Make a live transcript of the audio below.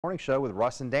Morning show with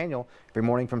Russ and Daniel every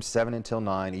morning from 7 until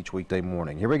 9 each weekday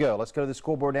morning. Here we go. Let's go to the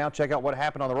scoreboard now. Check out what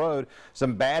happened on the road.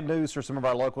 Some bad news for some of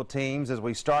our local teams as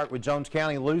we start with Jones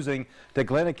County losing to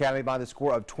Glenn Academy by the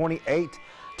score of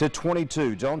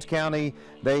 28-22. Jones County,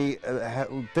 they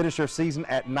finished their season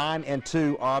at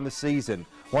 9-2 on the season.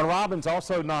 Warren Robins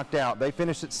also knocked out. They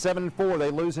finished at 7-4. They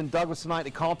lose in Douglas tonight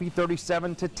to Coffee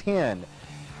 37-10.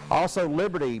 Also,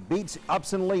 Liberty beats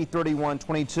Upson Lee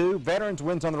 31-22. Veterans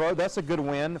wins on the road. That's a good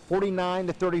win,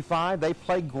 49-35. They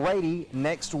play Grady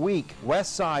next week.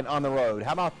 West Side on the road.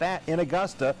 How about that in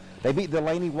Augusta? They beat the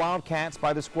Laney Wildcats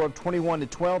by the score of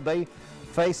 21-12. They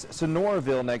face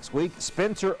Sonoraville next week.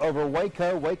 Spencer over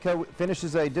Waco. Waco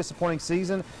finishes a disappointing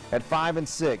season at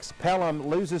 5-6. Pelham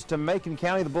loses to Macon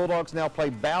County. The Bulldogs now play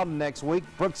Bowden next week.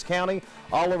 Brooks County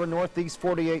all over Northeast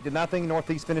 48-0.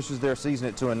 Northeast finishes their season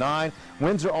at 2-9.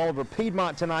 Windsor all over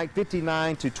Piedmont tonight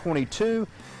 59-22.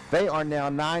 They are now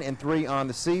 9-3 on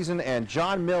the season. And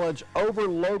John Millage over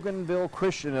Loganville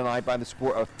Christian tonight by the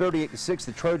score of 38-6.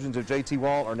 The Trojans of JT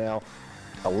Wall are now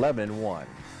 11-1.